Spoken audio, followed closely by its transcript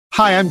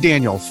Hi, I'm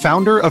Daniel,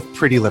 founder of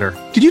Pretty Litter.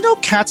 Did you know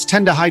cats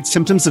tend to hide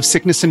symptoms of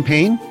sickness and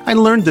pain? I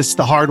learned this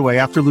the hard way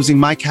after losing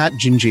my cat,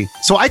 Gingy.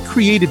 So I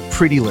created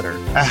Pretty Litter,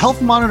 a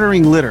health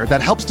monitoring litter that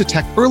helps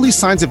detect early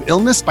signs of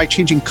illness by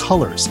changing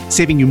colors,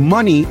 saving you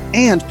money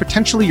and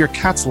potentially your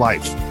cat's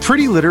life.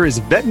 Pretty Litter is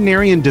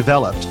veterinarian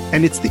developed,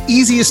 and it's the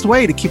easiest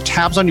way to keep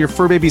tabs on your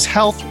fur baby's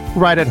health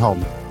right at home.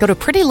 Go to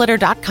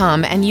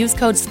prettylitter.com and use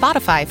code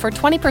SPOTIFY for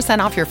 20%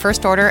 off your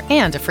first order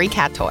and a free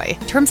cat toy.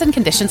 Terms and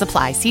conditions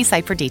apply. See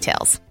site for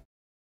details.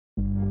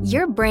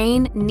 Your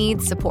brain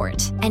needs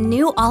support, and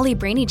new Ollie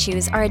Brainy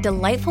Chews are a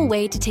delightful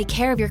way to take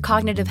care of your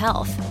cognitive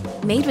health.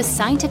 Made with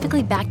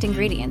scientifically backed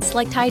ingredients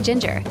like Thai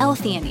ginger,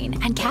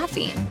 L-theanine, and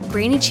caffeine,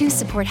 Brainy Chews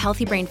support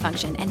healthy brain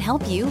function and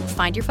help you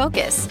find your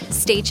focus,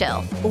 stay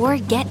chill, or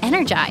get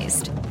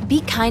energized.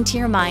 Be kind to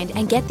your mind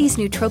and get these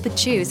nootropic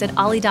chews at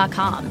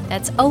ollie.com.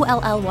 That's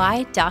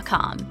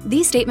OLLY.com.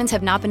 These statements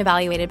have not been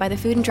evaluated by the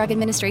Food and Drug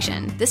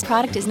Administration. This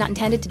product is not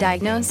intended to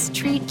diagnose,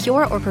 treat,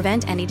 cure, or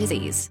prevent any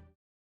disease.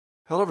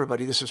 Hello,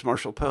 everybody. This is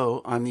Marshall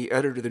Poe. I'm the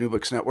editor of the New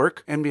Books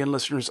Network. NBN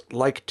listeners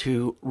like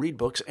to read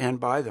books and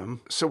buy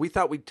them. So we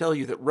thought we'd tell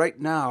you that right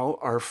now,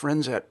 our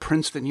friends at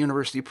Princeton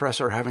University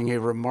Press are having a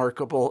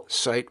remarkable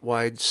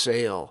site-wide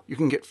sale. You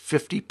can get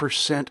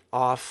 50%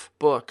 off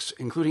books,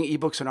 including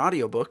ebooks and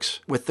audiobooks,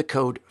 with the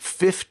code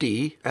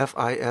 50,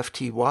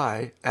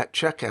 F-I-F-T-Y, at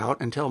checkout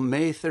until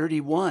May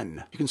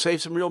 31. You can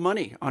save some real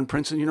money on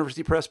Princeton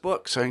University Press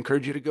books. I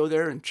encourage you to go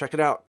there and check it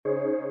out.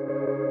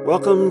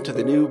 Welcome to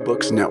the New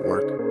Books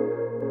Network.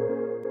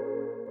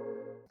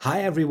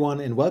 Hi,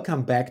 everyone, and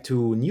welcome back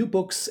to New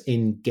Books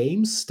in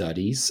Game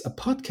Studies, a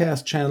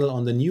podcast channel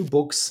on the New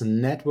Books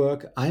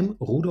Network. I'm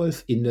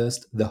Rudolf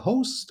Inderst, the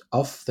host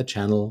of the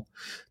channel.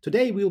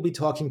 Today, we'll be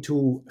talking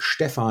to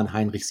Stefan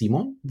Heinrich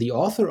Simon, the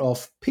author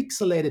of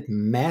Pixelated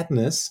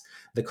Madness,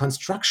 The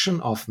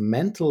Construction of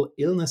Mental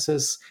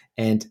Illnesses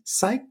and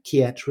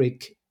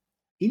Psychiatric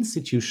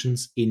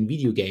Institutions in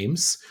Video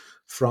Games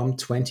from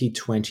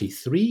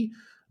 2023.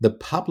 The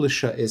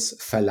publisher is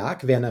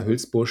Verlag Werner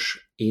Hülsbusch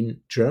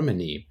in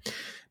Germany.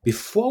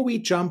 Before we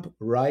jump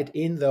right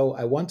in, though,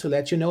 I want to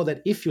let you know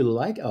that if you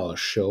like our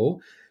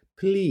show,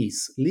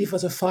 please leave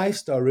us a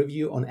 5-star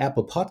review on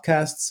Apple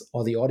Podcasts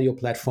or the audio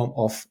platform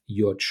of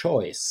your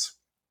choice.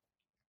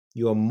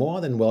 You are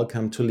more than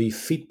welcome to leave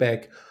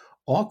feedback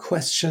or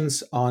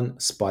questions on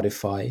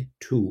Spotify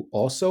too.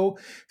 Also,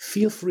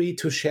 feel free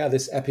to share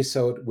this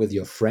episode with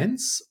your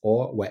friends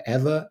or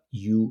wherever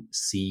you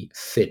see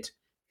fit.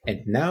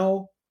 And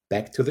now,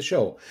 back to the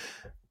show.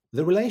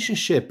 The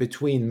relationship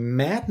between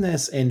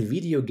madness and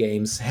video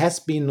games has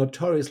been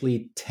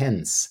notoriously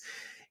tense.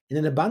 In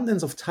an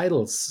abundance of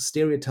titles,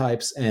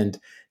 stereotypes, and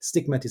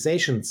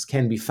stigmatizations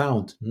can be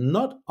found,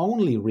 not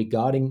only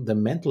regarding the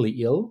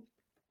mentally ill,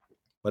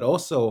 but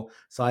also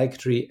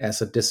psychiatry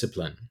as a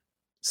discipline.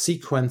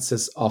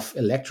 Sequences of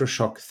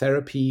electroshock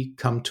therapy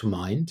come to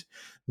mind,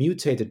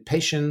 mutated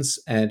patients,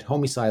 and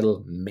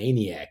homicidal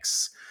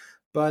maniacs.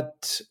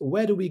 But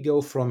where do we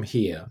go from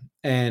here?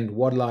 And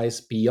what lies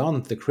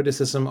beyond the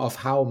criticism of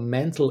how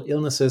mental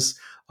illnesses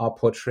are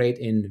portrayed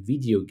in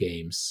video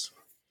games?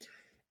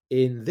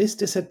 In this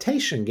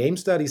dissertation, game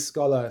studies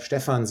scholar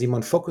Stefan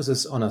Simon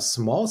focuses on a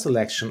small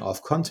selection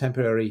of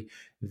contemporary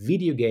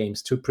video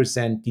games to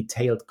present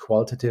detailed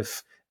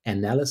qualitative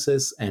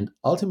analysis and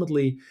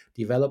ultimately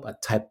develop a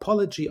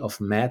typology of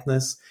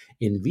madness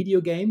in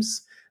video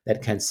games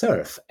that can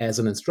serve as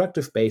an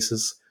instructive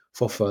basis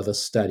for further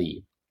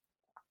study.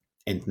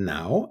 And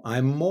now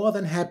I'm more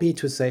than happy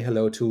to say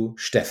hello to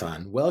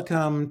Stefan.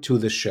 Welcome to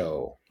the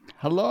show.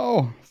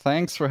 Hello,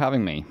 thanks for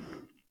having me.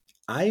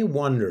 I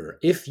wonder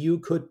if you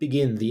could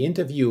begin the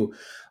interview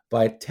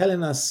by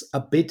telling us a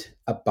bit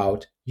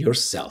about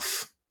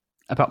yourself.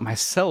 About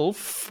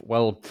myself?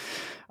 Well,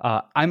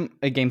 I'm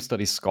a game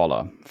studies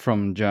scholar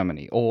from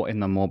Germany, or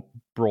in a more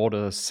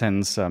broader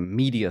sense, a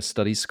media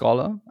studies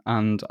scholar,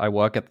 and I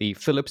work at the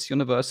Philipps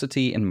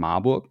University in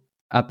Marburg.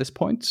 At this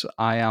point,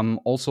 I am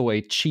also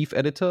a chief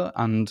editor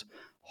and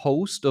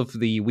host of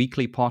the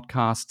weekly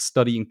podcast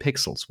Studying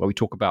Pixels, where we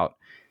talk about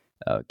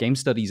game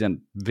studies and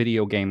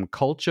video game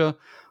culture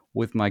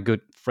with my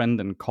good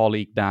friend and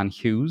colleague Dan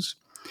Hughes.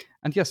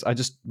 And yes, I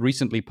just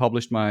recently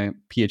published my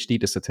PhD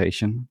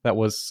dissertation. That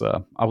was,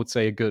 I would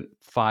say, a good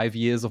 5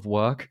 years of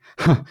work.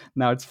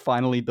 Now it's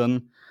finally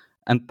done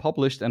and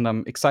published, and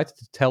I'm excited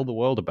to tell the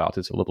world about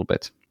it a little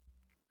bit.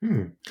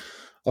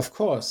 Of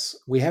course,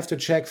 we have to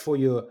check for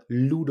your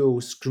Ludo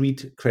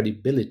Street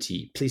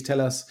credibility. Please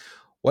tell us,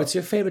 what's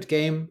your favorite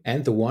game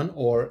and the one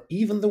or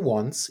even the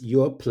ones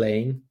you're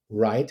playing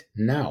right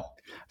now?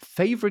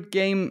 Favorite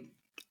game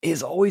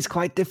is always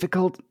quite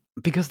difficult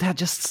because there are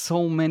just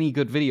so many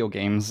good video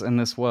games in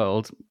this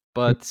world.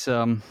 But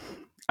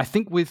I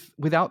think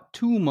without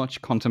too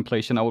much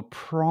contemplation, I would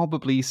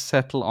probably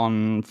settle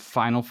on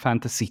Final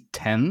Fantasy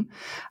X.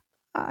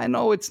 I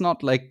know it's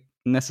not like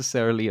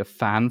necessarily a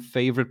fan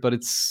favorite, but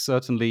it's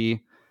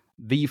certainly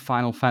the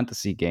Final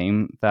Fantasy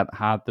game that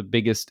had the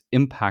biggest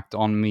impact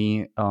on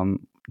me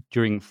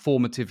during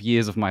formative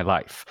years of my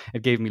life.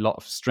 It gave me a lot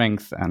of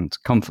strength and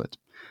comfort.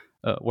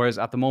 Whereas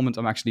at the moment,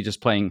 I'm actually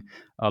just playing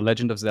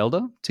Legend of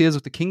Zelda, Tears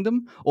of the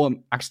Kingdom, or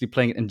I'm actually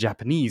playing it in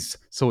Japanese.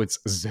 So it's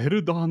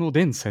Zelda no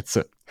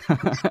Densetsu.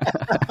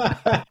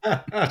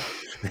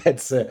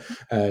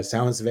 That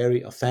sounds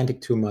very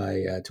authentic to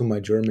my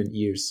German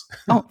ears.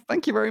 Oh,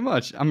 thank you very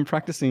much. I'm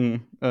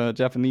practicing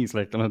Japanese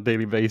like on a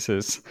daily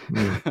basis.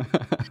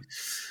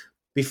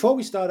 Before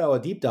we start our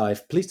deep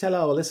dive, please tell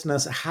our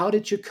listeners, how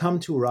did you come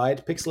to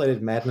write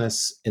Pixelated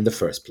Madness in the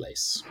first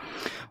place?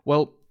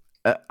 Well,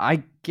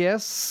 I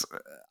guess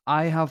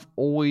I have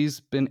always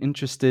been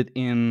interested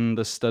in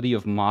the study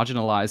of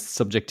marginalized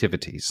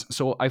subjectivities.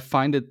 So I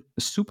find it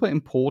super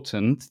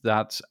important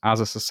that as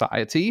a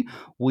society,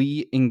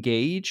 we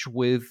engage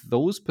with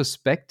those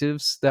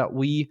perspectives that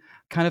we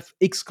kind of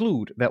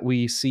exclude, that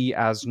we see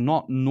as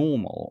not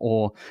normal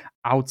or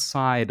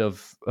outside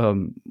of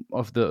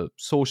the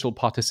social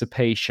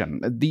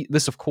participation.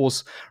 This, of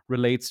course,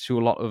 relates to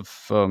a lot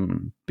of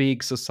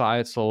big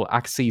societal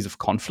axes of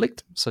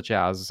conflict, such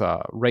as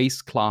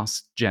race,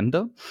 class,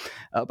 gender,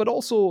 but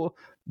also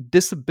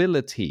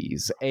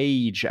disabilities,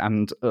 age,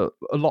 and a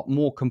lot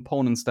more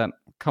components that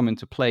come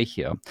into play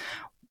here.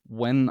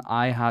 When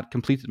I had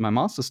completed my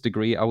master's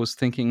degree, I was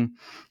thinking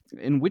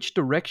in which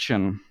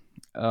direction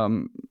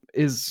in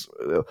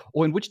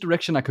which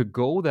direction I could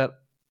go that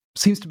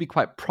seems to be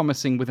quite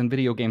promising within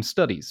video game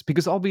studies,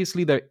 because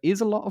obviously there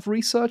is a lot of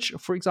research,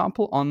 for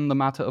example, on the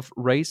matter of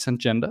race and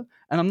gender.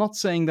 And I'm not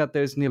saying that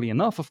there's nearly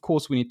enough. Of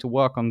course, we need to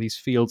work on these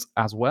fields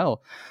as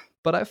well.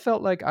 But I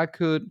felt like I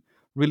could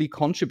really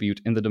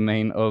contribute in the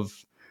domain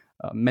of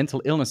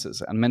mental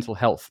illnesses and mental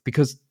health,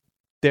 because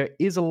there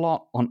is a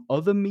lot on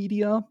other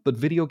media, but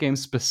video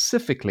games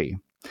specifically,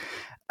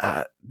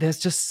 there's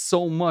just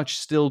so much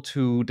still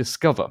to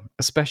discover,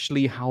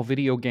 especially how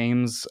video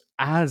games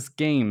as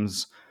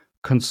games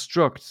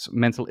construct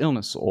mental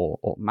illness or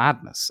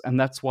madness. And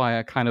that's why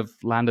I kind of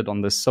landed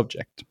on this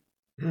subject.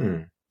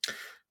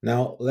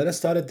 Now, let us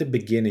start at the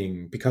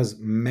beginning, because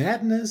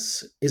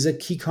madness is a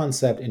key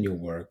concept in your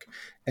work.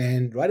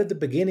 And right at the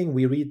beginning,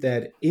 we read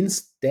that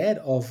instead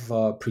of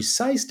a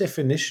precise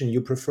definition, you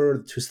prefer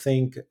to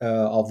think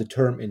of the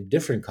term in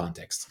different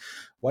contexts.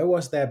 Why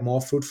was that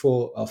more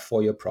fruitful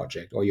for your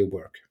project or your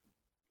work?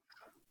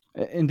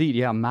 Indeed,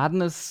 yeah.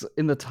 Madness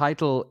in the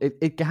title,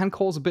 it can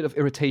cause a bit of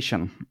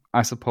irritation,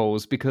 I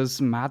suppose, because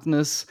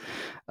madness,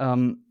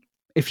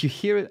 if you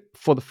hear it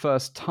for the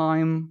first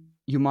time,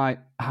 you might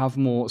have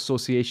more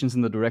associations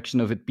in the direction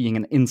of it being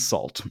an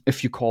insult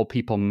if you call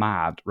people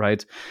mad,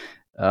 right?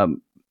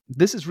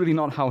 This is really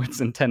not how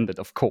it's intended,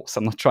 of course.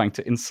 I'm not trying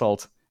to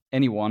insult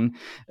anyone.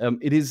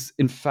 It is,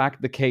 in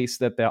fact, the case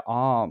that there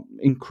are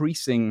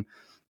increasing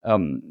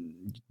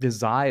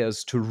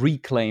desires to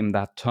reclaim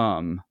that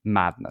term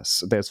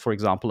madness. There's, for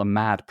example, a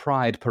mad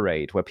pride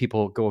parade where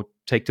people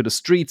take to the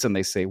streets and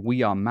they say,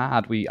 we are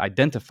mad, we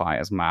identify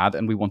as mad,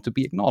 and we want to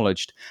be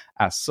acknowledged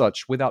as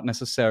such without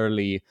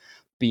necessarily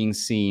being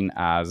seen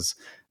as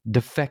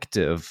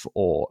defective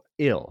or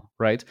ill,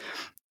 right?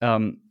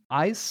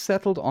 I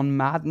settled on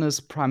madness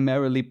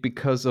primarily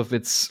because of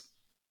its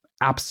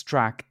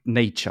abstract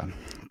nature,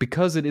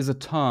 because it is a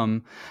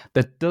term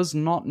that does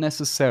not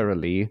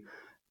necessarily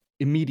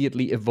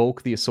immediately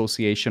evoke the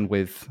association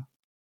with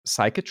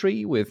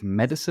psychiatry, with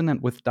medicine,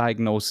 and with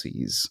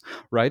diagnoses,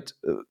 right?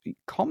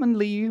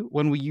 Commonly,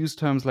 when we use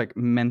terms like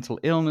mental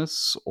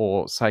illness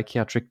or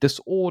psychiatric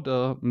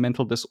disorder,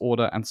 mental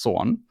disorder, and so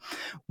on,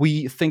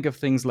 we think of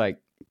things like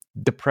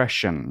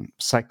depression,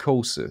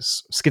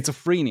 psychosis,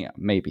 schizophrenia,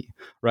 maybe,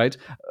 right?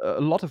 A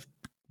lot of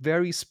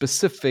very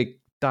specific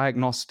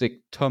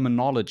diagnostic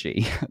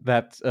terminology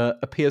that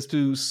appears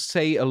to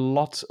say a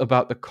lot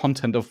about the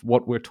content of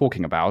what we're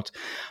talking about,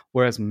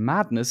 whereas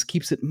madness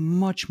keeps it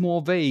much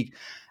more vague.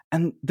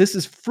 And this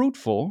is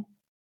fruitful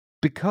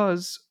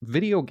because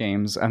video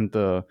games and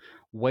the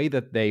way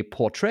that they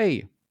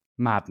portray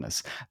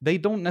madness, they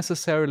don't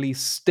necessarily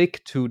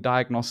stick to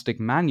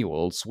diagnostic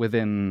manuals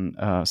within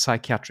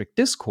psychiatric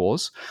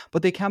discourse,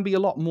 but they can be a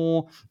lot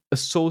more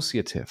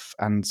associative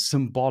and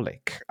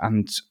symbolic.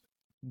 And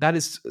that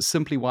is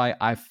simply why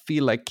I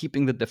feel like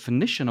keeping the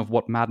definition of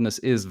what madness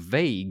is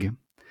vague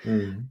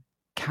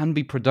can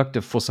be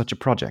productive for such a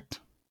project.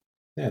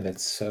 Yeah,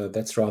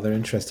 that's rather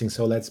interesting.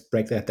 So let's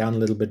break that down a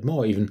little bit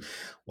more. Even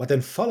what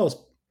then follows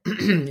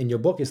in your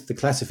book is the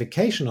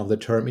classification of the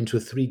term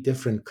into 3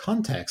 different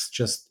contexts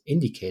just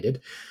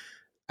indicated.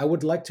 I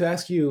would like to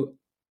ask you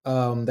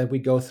that we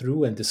go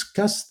through and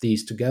discuss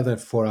these together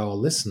for our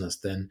listeners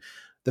then.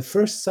 The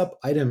first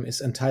sub-item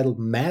is entitled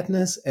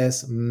Madness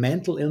as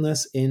Mental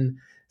Illness in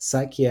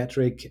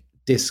Psychiatric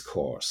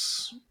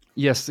Discourse.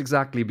 Yes,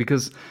 exactly.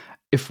 Because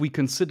if we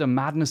consider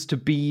madness to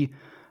be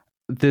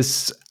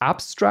this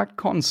abstract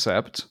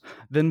concept,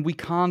 then we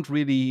can't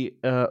really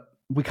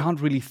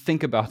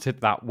think about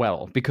it that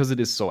well because it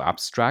is so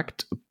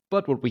abstract.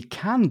 But what we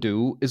can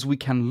do is we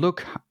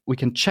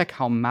can check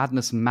how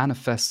madness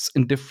manifests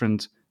in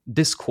different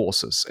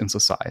discourses in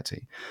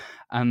society.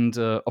 And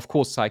of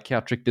course,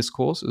 psychiatric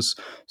discourse is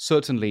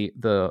certainly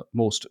the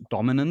most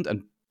dominant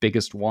and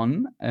biggest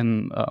one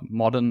in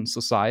modern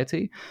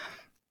society.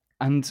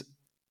 And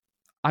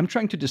I'm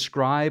trying to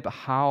describe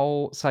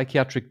how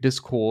psychiatric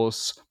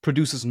discourse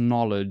produces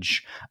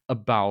knowledge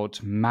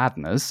about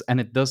madness, and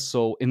it does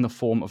so in the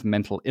form of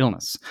mental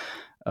illness.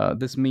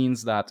 This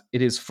means that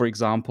it is, for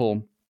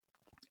example,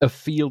 a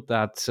field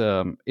that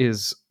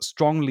is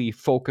strongly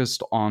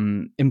focused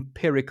on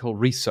empirical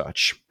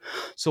research.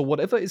 So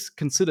whatever is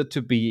considered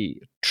to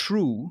be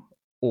true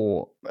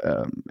or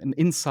an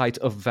insight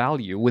of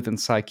value within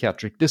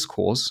psychiatric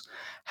discourse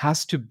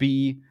has to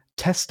be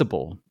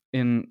testable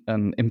in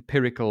an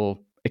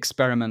empirical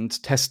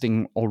experiment,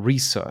 testing, or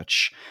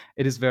research.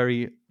 It is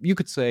very, you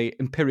could say,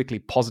 empirically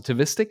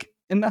positivistic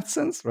in that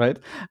sense, right?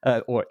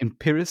 Or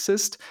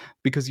empiricist,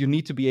 because you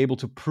need to be able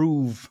to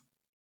prove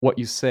what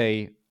you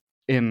say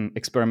in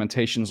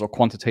experimentations or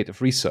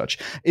quantitative research.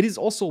 It is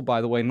also,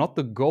 by the way, not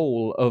the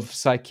goal of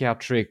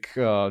psychiatric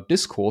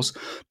discourse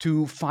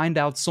to find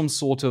out some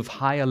sort of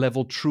higher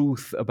level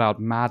truth about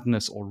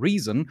madness or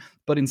reason,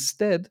 but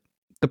instead,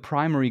 the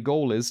primary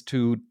goal is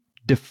to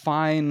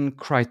define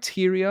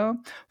criteria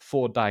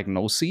for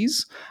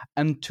diagnoses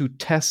and to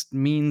test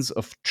means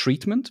of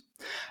treatment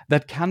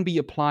that can be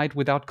applied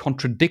without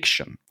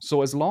contradiction.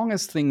 So as long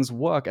as things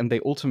work and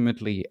they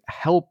ultimately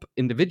help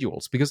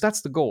individuals, because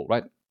that's the goal,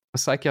 right? A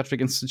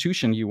psychiatric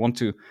institution you want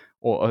to,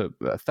 or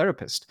a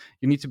therapist,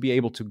 you need to be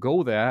able to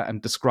go there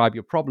and describe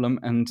your problem,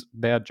 and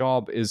their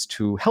job is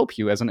to help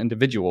you as an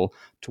individual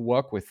to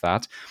work with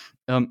that.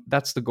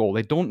 That's the goal.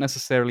 They don't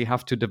necessarily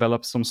have to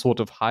develop some sort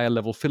of higher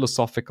level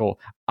philosophical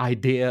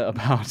idea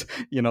about,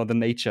 the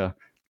nature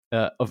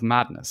of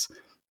madness.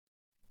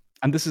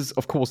 And this is,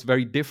 of course,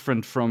 very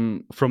different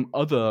from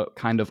other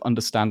kind of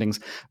understandings.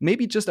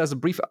 Maybe just as a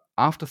brief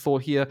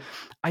afterthought here,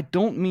 I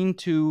don't mean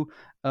to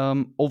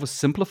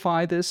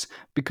oversimplify this,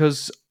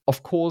 because,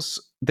 of course,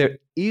 there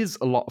is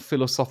a lot of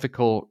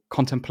philosophical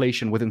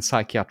contemplation within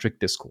psychiatric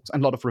discourse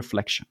and a lot of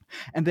reflection.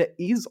 And there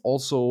is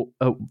also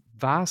a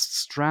vast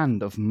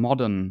strand of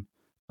modern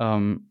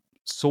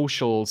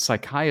social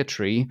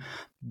psychiatry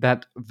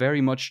that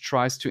very much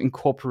tries to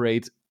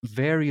incorporate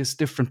various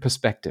different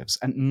perspectives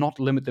and not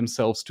limit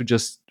themselves to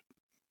just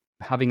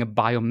having a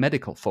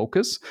biomedical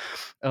focus.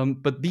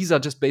 But these are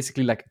just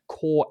basically like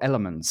core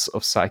elements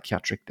of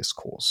psychiatric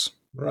discourse.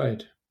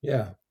 Right.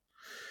 Yeah.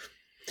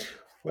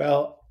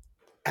 Well,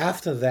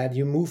 after that,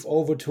 you move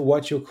over to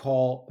what you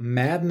call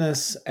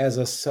madness as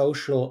a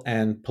social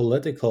and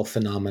political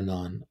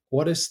phenomenon.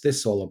 What is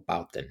this all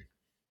about then?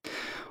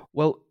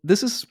 Well,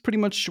 this is pretty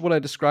much what I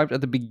described at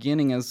the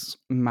beginning as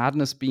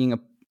madness being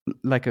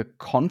like a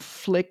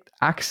conflict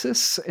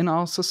axis in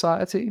our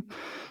society.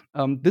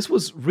 This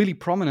was really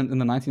prominent in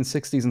the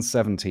 1960s and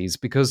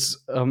 70s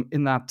because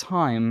in that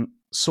time,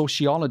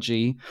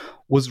 sociology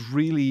was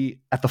really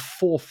at the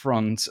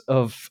forefront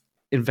of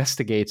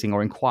investigating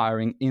or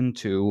inquiring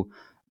into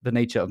the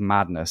nature of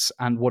madness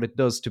and what it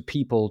does to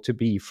people to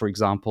be, for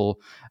example,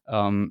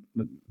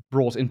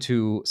 brought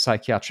into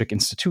psychiatric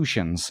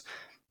institutions.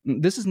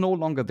 This is no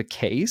longer the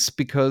case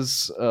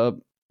because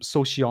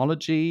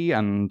sociology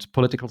and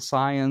political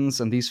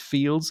science and these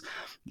fields,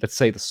 let's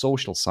say the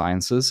social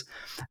sciences,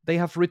 they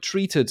have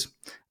retreated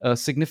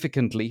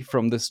significantly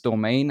from this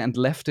domain and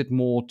left it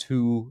more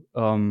to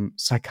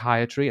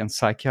psychiatry and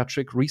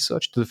psychiatric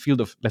research, to the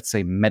field of, let's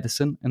say,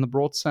 medicine in the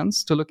broad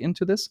sense, to look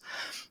into this.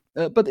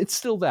 But it's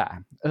still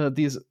there.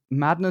 This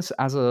madness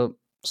as a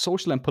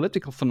social and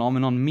political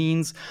phenomenon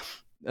means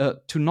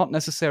to not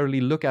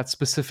necessarily look at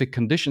specific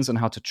conditions and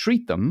how to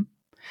treat them.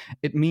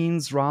 It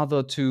means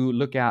rather to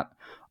look at,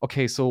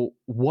 okay, so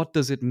what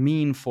does it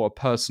mean for a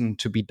person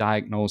to be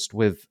diagnosed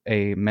with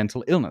a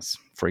mental illness,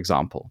 for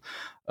example?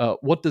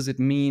 What does it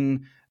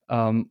mean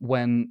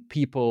when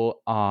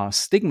people are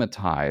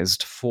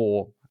stigmatized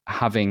for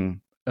having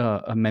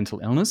a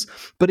mental illness?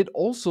 But it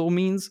also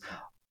means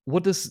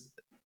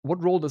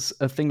what role does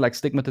a thing like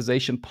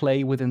stigmatization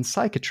play within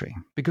psychiatry?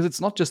 Because it's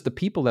not just the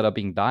people that are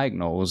being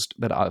diagnosed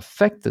that are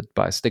affected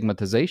by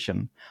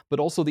stigmatization, but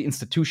also the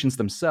institutions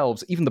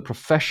themselves, even the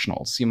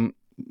professionals. You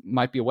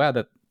might be aware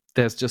that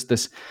there's just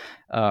this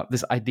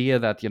idea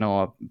that,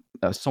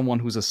 someone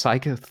who's a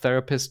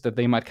psychotherapist, that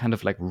they might kind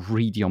of like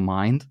read your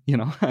mind,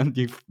 and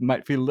you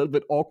might feel a little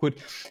bit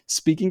awkward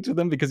speaking to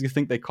them because you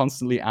think they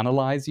constantly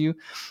analyze you.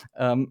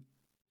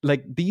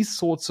 Like these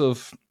sorts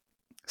of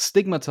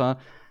stigmata,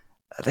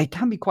 they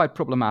can be quite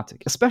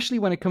problematic, especially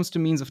when it comes to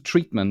means of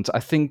treatment. I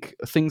think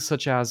things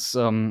such as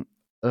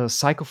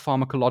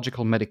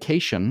psychopharmacological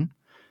medication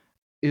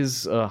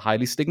is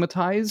highly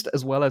stigmatized,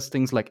 as well as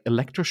things like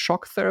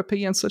electroshock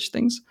therapy and such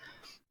things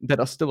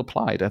that are still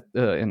applied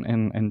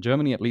in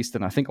Germany, at least,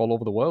 and I think all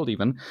over the world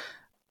even.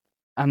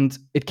 And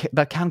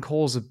that can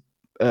cause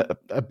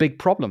a big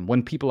problem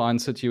when people are in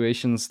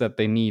situations that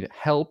they need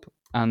help,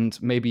 and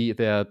maybe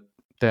their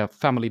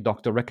family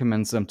doctor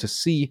recommends them to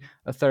see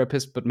a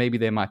therapist, but maybe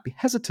they might be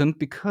hesitant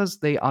because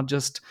they've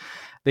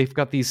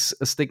got these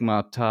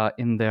stigmata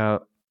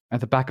at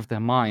the back of their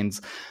minds.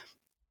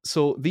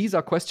 So these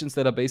are questions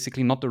that are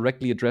basically not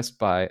directly addressed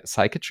by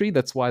psychiatry.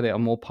 That's why they are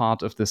more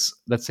part of this,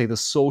 let's say, the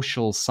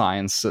social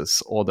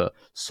sciences or the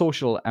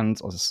social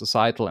or the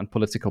societal and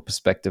political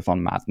perspective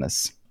on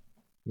madness.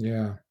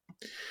 Yeah.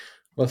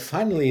 Well,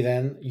 finally,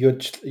 then, your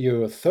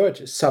third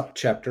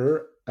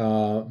subchapter,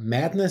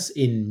 madness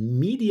in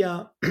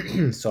media,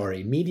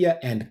 sorry, media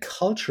and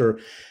culture.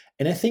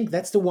 And I think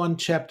that's the one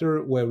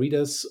chapter where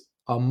readers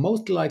are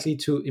most likely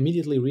to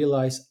immediately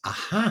realize,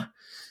 aha,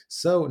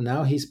 so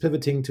now he's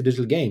pivoting to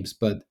digital games.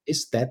 But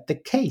is that the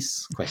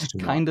case? Question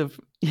mark. Kind of,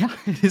 yeah,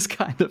 it is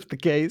kind of the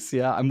case.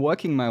 Yeah, I'm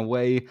working my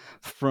way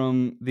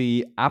from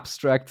the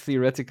abstract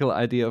theoretical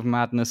idea of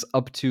madness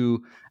up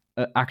to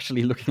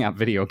actually looking at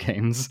video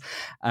games.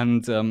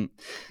 And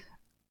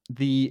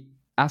the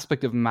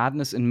aspect of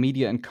madness in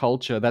media and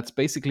culture, that's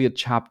basically a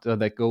chapter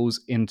that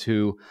goes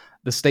into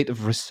the state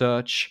of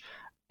research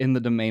in the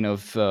domain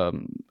of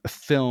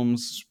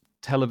films,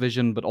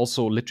 television, but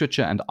also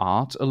literature and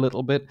art a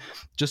little bit,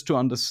 just to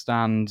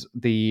understand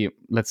the,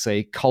 let's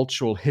say,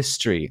 cultural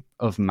history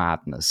of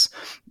madness.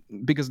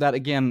 Because that,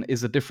 again,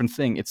 is a different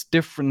thing. It's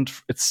different,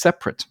 it's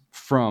separate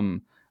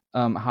from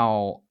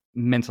how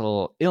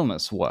mental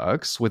illness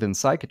works within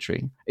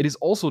psychiatry. It is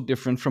also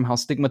different from how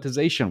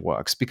stigmatization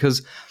works,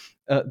 because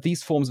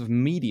these forms of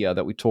media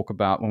that we talk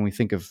about when we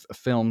think of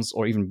films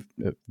or even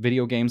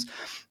video games,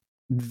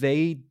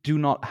 they do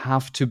not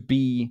have to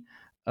be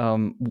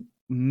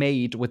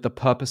made with the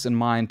purpose in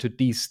mind to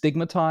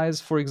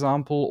destigmatize, for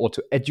example, or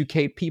to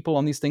educate people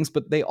on these things,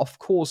 but they, of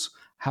course,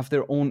 have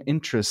their own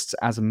interests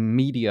as a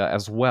media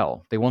as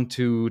well. They want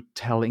to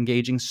tell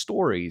engaging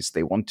stories.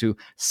 They want to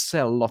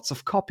sell lots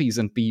of copies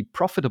and be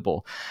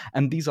profitable.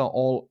 And these are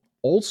all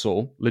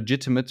also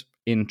legitimate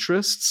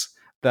interests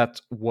that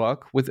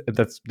work with,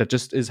 that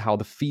just is how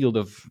the field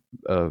of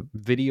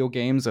video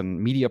games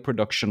and media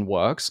production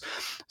works.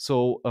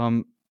 So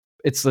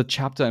it's a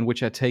chapter in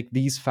which I take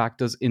these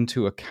factors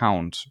into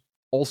account,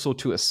 also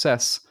to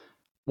assess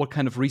what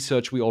kind of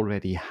research we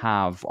already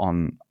have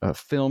on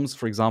films.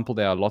 For example,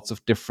 there are lots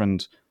of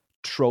different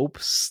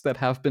tropes that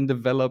have been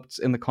developed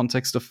in the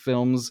context of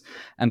films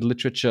and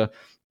literature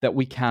that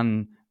we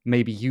can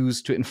maybe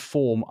use to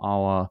inform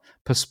our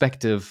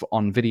perspective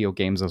on video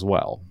games as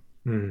well.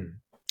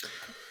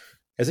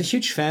 As a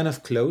huge fan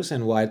of close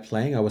and wide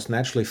playing, I was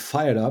naturally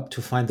fired up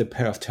to find the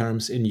pair of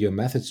terms in your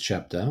methods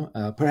chapter.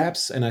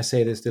 Perhaps, and I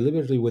say this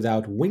deliberately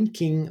without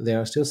winking,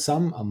 there are still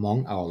some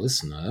among our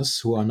listeners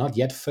who are not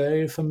yet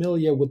very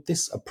familiar with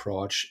this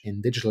approach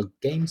in digital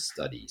game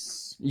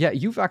studies. Yeah,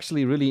 you've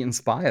actually really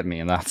inspired me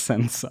in that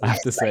sense, I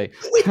have to say.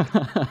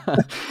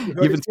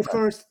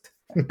 First.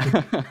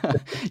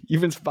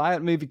 You've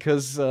inspired me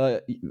because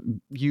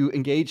you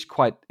engage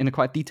in a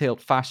quite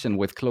detailed fashion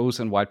with close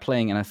and wide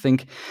playing, and I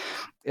think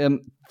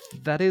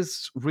that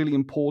is really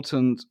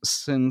important,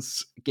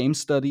 since game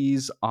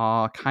studies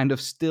are kind of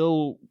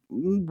still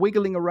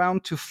wiggling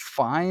around to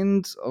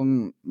find,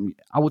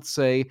 I would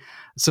say,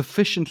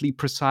 sufficiently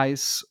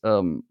precise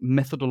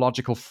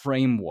methodological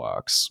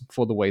frameworks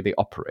for the way they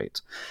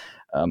operate.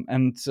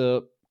 And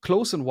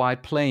close and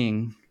wide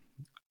playing,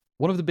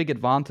 one of the big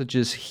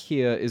advantages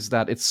here is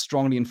that it's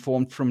strongly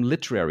informed from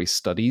literary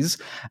studies.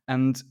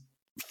 And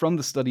from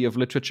the study of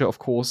literature, of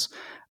course,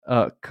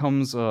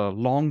 comes a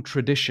long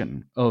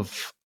tradition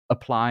of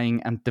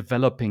applying and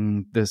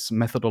developing this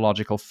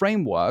methodological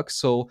framework.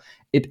 So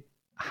it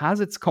has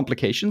its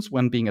complications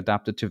when being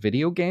adapted to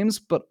video games,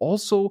 but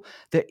also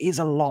there is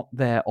a lot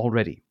there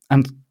already.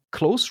 And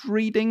close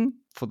reading,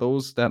 for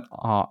those that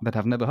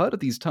have never heard of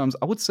these terms,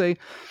 I would say,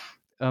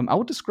 I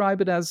would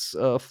describe it as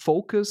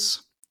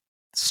focus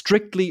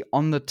strictly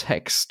on the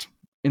text,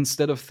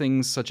 instead of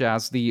things such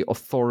as the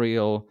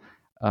authorial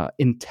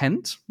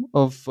intent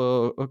of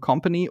a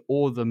company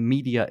or the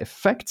media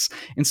effects.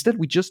 Instead,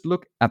 we just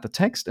look at the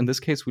text. In this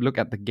case, we look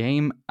at the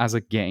game as a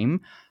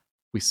game.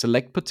 We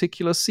select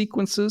particular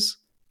sequences,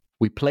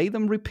 we play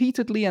them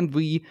repeatedly, and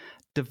we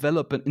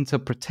develop an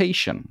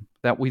interpretation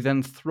that we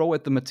then throw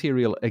at the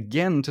material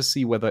again to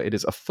see whether it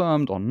is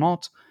affirmed or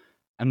not.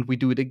 And we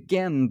do it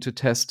again to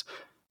test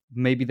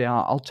maybe there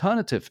are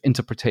alternative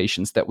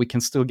interpretations that we can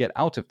still get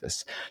out of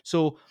this.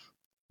 So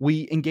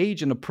we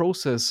engage in a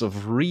process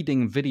of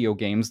reading video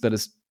games that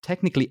is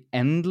technically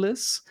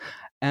endless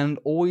and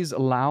always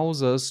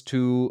allows us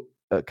to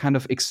kind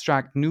of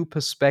extract new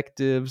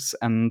perspectives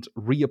and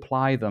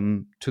reapply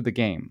them to the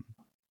game.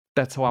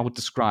 That's how I would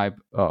describe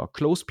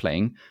close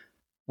playing,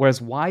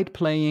 whereas wide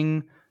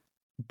playing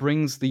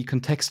brings the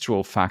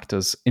contextual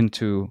factors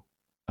into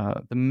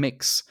the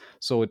mix.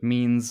 So it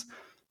means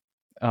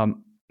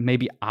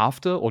maybe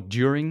after or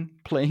during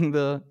playing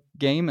the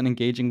game and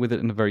engaging with it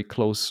in a very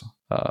close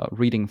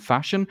reading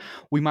fashion,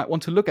 we might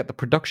want to look at the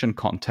production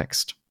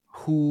context.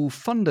 Who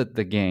funded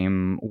the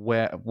game?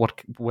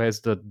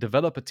 Where's the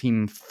developer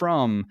team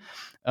from?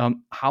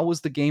 How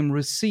was the game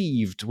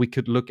received? We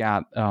could look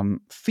at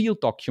field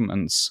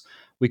documents.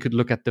 We could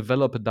look at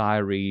developer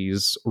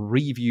diaries,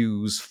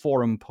 reviews,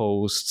 forum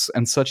posts,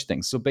 and such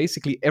things. So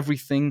basically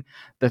everything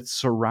that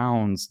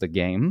surrounds the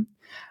game.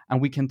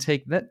 And we can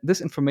take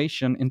this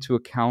information into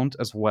account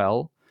as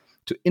well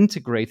to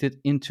integrate it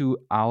into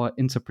our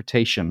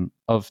interpretation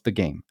of the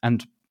game.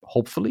 And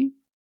hopefully,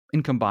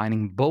 in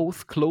combining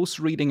both close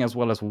reading as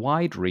well as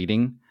wide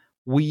reading,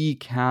 we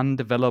can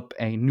develop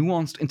a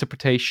nuanced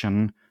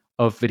interpretation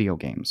of video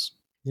games.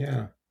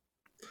 Yeah.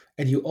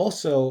 And you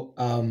also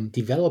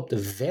developed a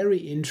very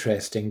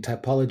interesting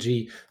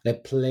typology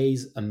that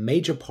plays a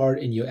major part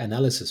in your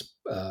analysis.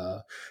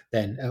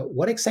 Then,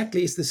 what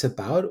exactly is this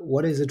about?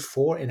 What is it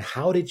for? And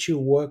how did you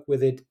work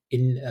with it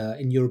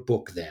in your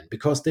book? Then,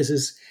 because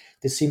this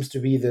seems to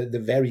be the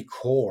very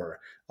core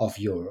of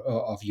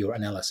your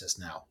analysis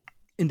now.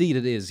 Indeed,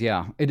 it is.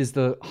 Yeah, it is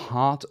the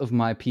heart of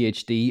my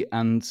PhD,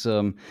 and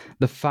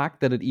the fact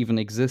that it even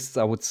exists,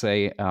 I would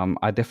say,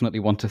 I definitely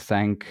want to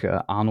thank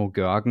Arno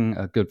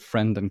Görgen, a good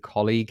friend and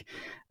colleague,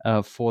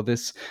 for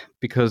this,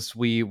 because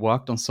we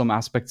worked on some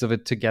aspects of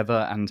it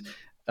together, and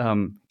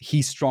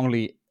he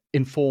strongly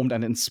informed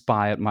and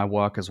inspired my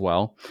work as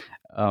well.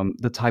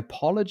 The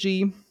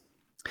typology.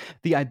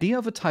 The idea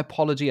of a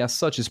typology as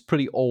such is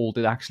pretty old.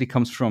 It actually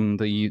comes from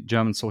the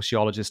German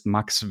sociologist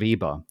Max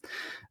Weber.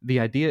 The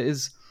idea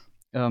is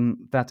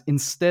that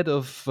instead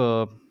of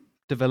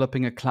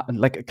developing a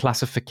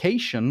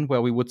classification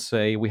where we would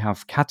say we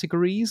have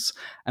categories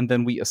and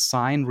then we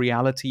assign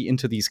reality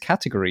into these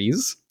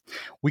categories,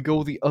 we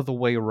go the other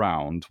way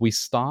around. We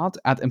start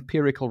at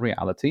empirical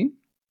reality,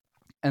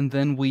 and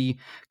then we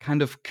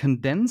kind of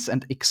condense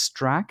and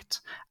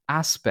extract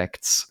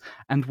aspects,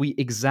 and we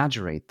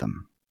exaggerate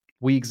them.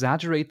 We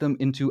exaggerate them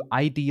into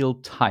ideal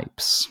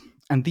types.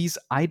 And these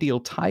ideal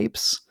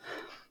types,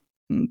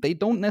 they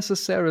don't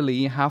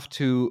necessarily have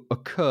to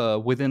occur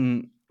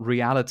within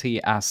reality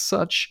as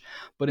such,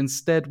 but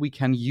instead we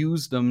can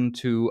use them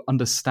to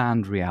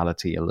understand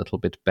reality a little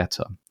bit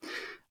better.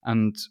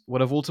 And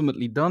what I've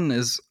ultimately done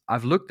is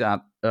I've looked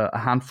at a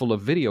handful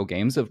of video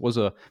games. It was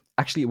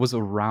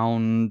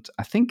around,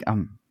 I think,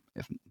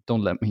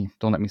 don't let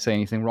me say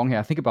anything wrong here.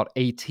 I think about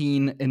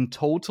 18 in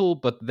total,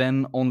 but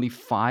then only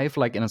 5,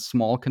 like in a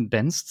small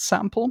condensed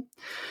sample,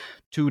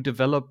 to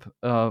develop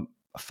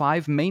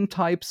 5 main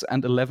types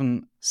and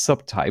 11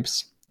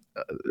 subtypes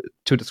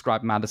to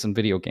describe matters in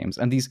video games.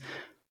 And these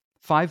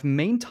 5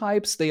 main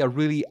types, they are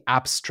really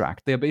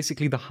abstract. They're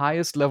basically the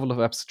highest level of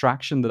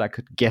abstraction that I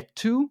could get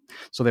to.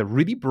 So they're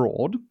really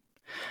broad.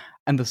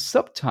 And the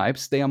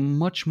subtypes, they are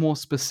much more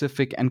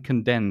specific and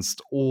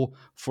condensed. Or,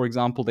 for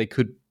example, they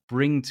could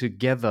bring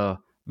together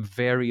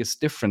various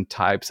different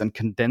types and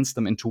condense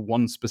them into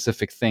one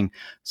specific thing.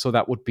 So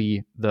that would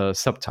be the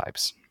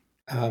subtypes.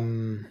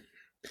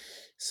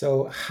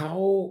 So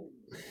how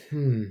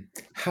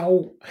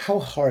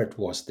hard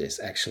was this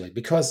actually?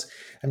 Because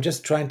I'm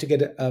just trying to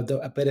get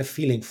a better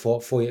feeling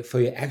for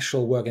your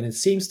actual work, and it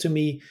seems to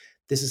me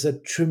this is a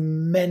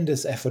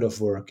tremendous effort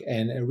of work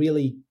and a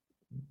really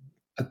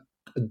a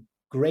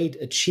great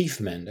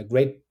achievement, a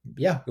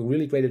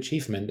really great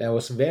achievement. I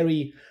was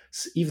very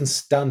even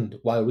stunned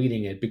while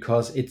reading it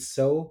because it's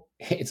so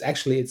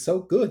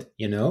good,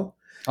 you know.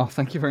 Oh,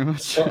 thank you very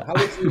much. So how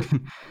would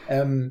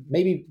you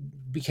maybe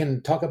we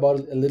can talk about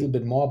it a little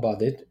bit more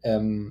about it.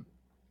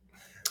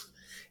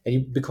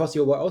 Because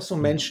you were also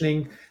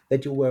mentioning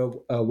that you were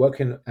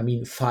working,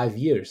 5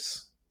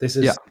 years. This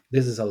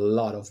is a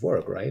lot of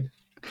work, right?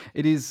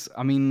 It is.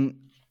 I mean,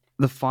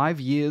 the 5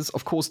 years,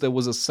 of course, there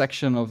was a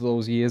section of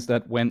those years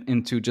that went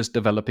into just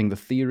developing the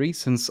theory,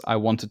 since I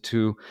wanted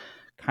to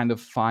kind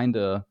of find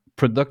a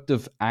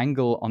productive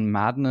angle on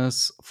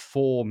madness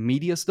for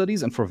media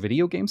studies and for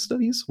video game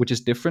studies, which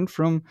is different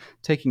from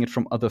taking it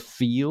from other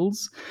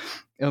fields.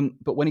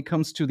 But when it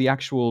comes to the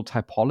actual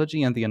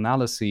typology and the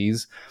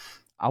analyses,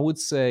 I would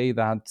say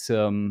that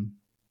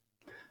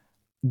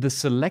the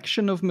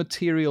selection of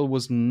material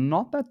was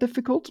not that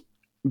difficult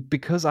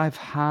because I've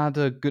had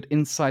a good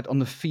insight on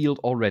the field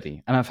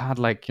already. And I've had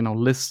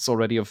lists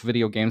already of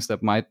video games that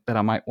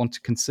I might want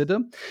to consider.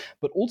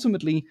 But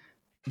ultimately,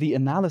 the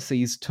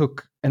analyses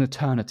took an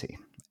eternity.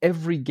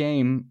 Every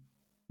game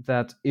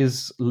that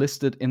is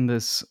listed in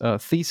this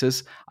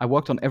thesis, I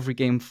worked on every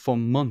game for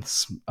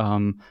months.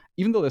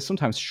 Even though they're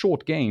sometimes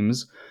short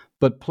games,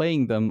 but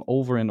playing them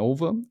over and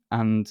over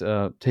and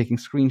taking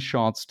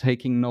screenshots,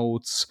 taking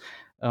notes,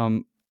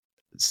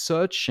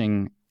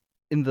 searching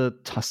in the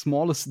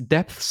smallest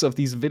depths of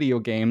these video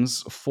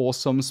games for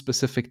some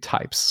specific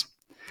types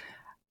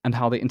and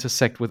how they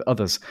intersect with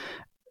others.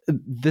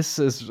 This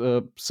is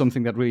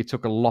something that really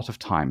took a lot of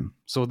time.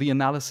 So the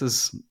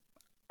analysis,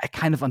 I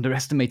kind of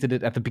underestimated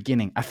it at the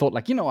beginning. I thought,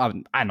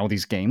 I know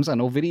these games. I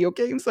know video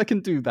games. I can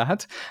do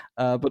that.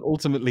 But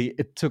ultimately,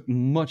 it took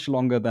much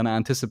longer than I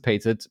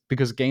anticipated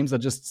because games are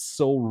just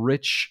so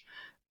rich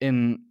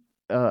in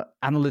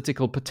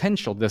analytical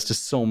potential. There's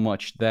just so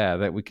much there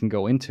that we can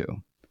go into.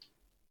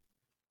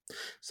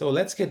 So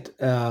let's get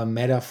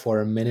meta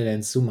for a minute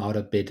and zoom out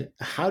a bit.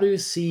 How do you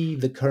see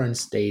the current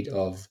state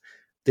of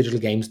digital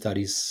game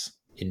studies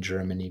in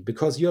Germany?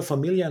 Because you're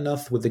familiar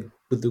enough with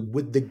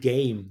the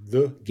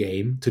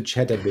game to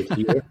chat a bit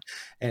here.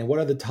 And what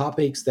are the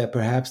topics that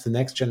perhaps the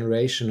next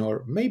generation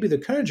or maybe the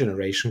current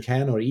generation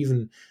can or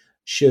even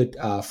should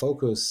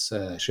focus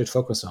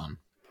on?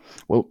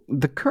 Well,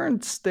 the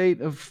current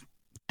state of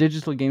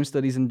digital game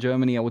studies in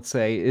Germany, I would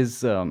say,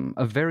 is a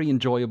very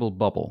enjoyable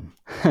bubble.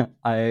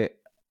 I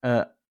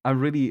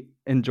really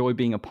enjoy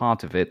being a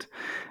part of it.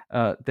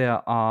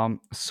 There are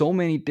so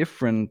many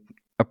different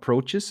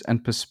approaches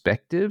and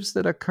perspectives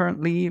that are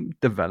currently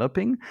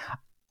developing.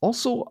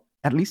 Also,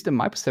 at least in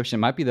my perception, it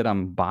might be that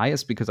I'm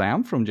biased because I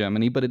am from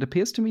Germany, but it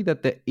appears to me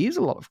that there is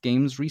a lot of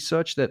games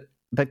research that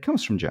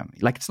comes from Germany.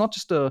 Like, it's not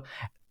just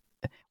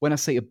when I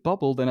say a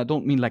bubble, then I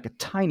don't mean like a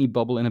tiny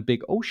bubble in a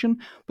big ocean,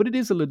 but it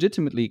is a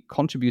legitimately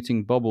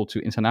contributing bubble to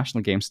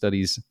international game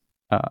studies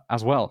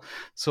as well.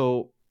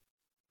 So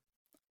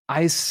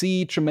I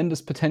see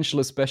tremendous potential,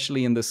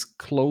 especially in this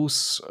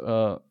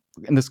close-knit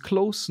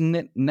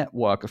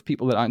network of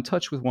people that are in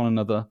touch with one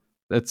another,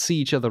 that see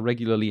each other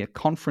regularly at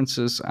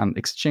conferences and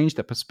exchange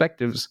their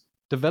perspectives,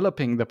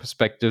 developing their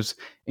perspectives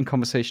in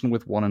conversation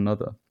with one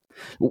another.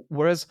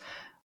 Whereas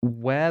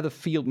where the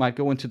field might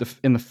go in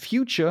the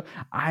future,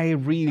 I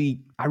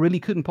really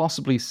couldn't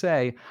possibly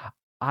say.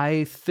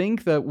 I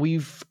think that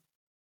we've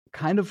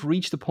kind of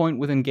reached a point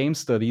within game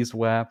studies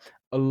where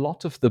a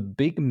lot of the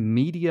big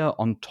media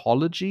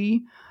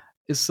ontology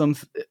is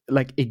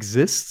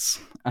exists,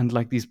 and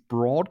like these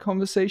broad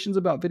conversations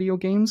about video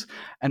games.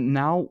 And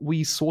now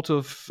we sort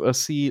of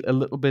see a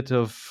little bit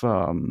of,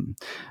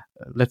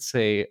 let's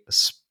say,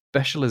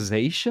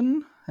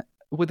 specialization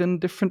within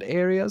different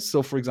areas.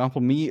 So, for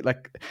example, me,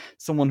 like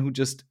someone who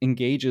just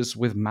engages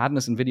with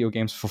madness in video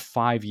games for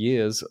 5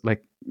 years,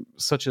 like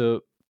such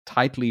a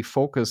tightly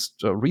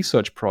focused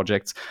research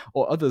projects,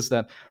 or others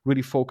that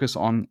really focus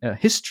on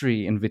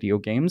history in video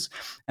games.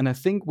 And I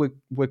think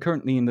we're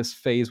currently in this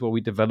phase where we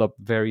develop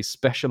very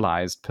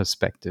specialized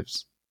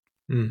perspectives.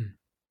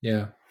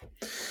 Yeah.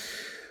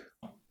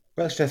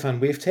 Well, Stefan,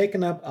 we've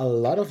taken up a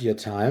lot of your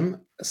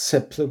time.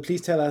 So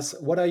please tell us,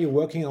 what are you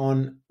working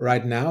on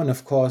right now? And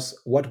of course,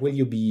 what will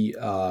you be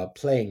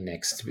playing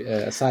next,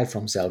 aside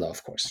from Zelda,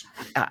 of course?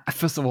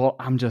 First of all,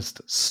 I'm just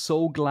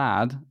so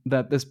glad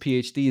that this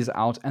PhD is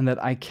out and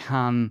that I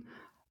can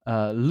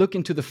look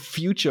into the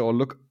future, or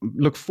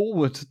look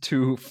forward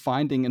to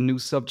finding a new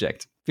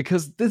subject.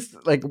 Because this,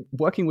 like,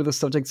 working with a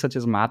subject such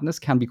as madness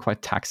can be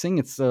quite taxing.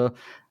 It's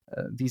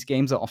these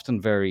games are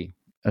often very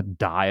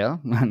dire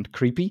and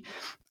creepy.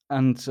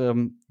 And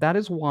that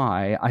is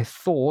why I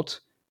thought,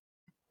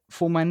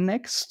 for my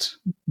next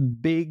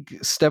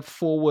big step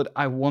forward,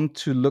 I want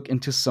to look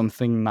into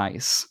something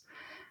nice.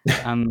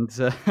 And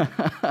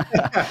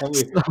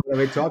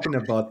we're talking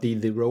about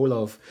the role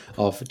of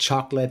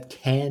chocolate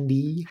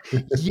candy.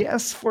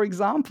 Yes, for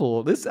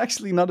example, this is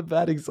actually not a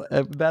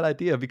bad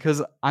idea,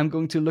 because I'm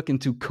going to look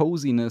into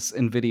coziness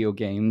in video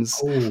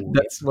games.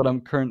 That's what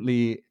I'm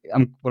currently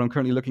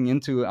looking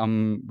into.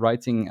 I'm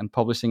writing and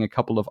publishing a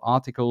couple of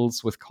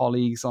articles with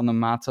colleagues on the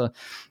matter,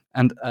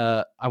 and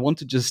I want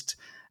to just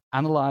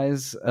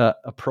analyze,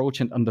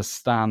 approach, and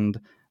understand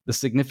the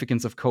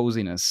significance of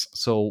coziness.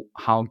 So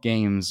how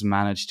games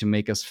manage to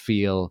make us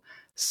feel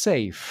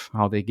safe,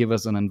 how they give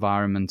us an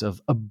environment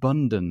of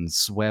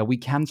abundance where we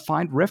can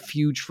find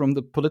refuge from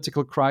the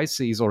political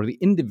crises or the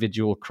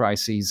individual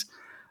crises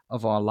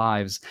of our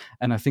lives.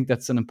 And I think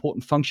that's an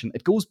important function.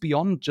 It goes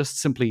beyond just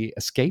simply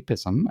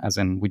escapism, as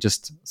in we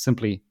just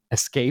simply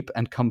escape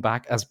and come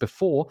back as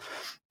before.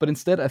 But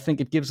instead, I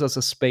think it gives us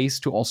a space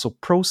to also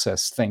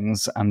process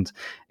things and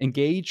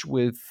engage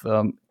with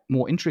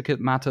more intricate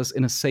matters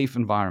in a safe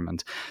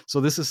environment. So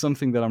this is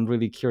something that I'm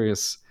really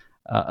curious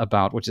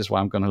about, which is why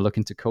I'm going to look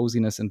into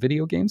coziness in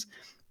video games.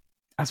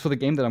 As for the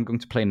game that I'm going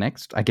to play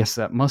next, I guess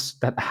that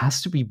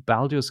has to be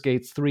Baldur's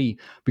Gate 3,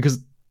 because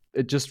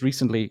it just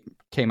recently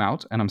came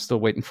out and I'm still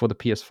waiting for the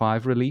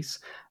PS5 release.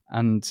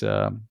 And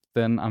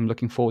then I'm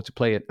looking forward to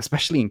play it,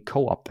 especially in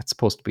co-op. That's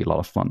supposed to be a lot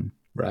of fun.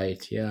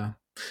 Right, yeah.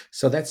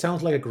 So that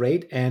sounds like a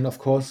great, and of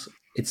course,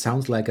 it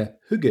sounds like a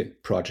Hygge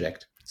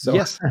project. So,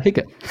 yes,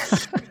 Hygge.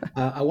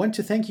 I want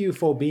to thank you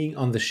for being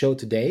on the show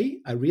today.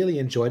 I really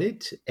enjoyed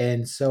it.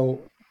 And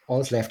so all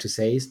that's left to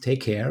say is take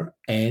care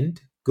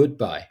and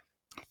goodbye.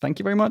 Thank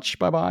you very much.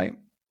 Bye-bye.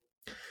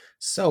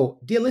 So,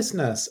 dear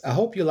listeners, I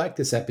hope you liked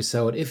this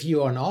episode. If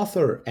you are an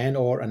author and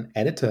or an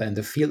editor in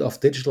the field of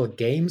digital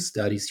game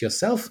studies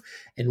yourself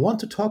and want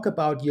to talk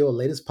about your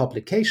latest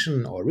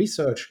publication or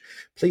research,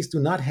 please do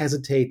not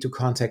hesitate to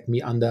contact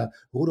me under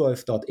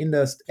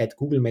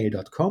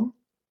rudolf.inderst@googlemail.com.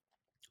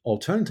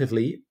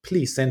 Alternatively,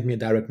 please send me a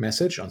direct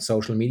message on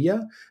social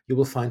media. You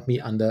will find me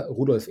under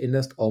Rudolf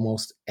Inderst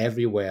almost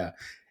everywhere.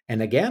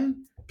 And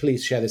again,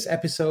 please share this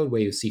episode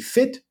where you see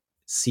fit.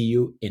 See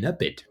you in a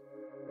bit.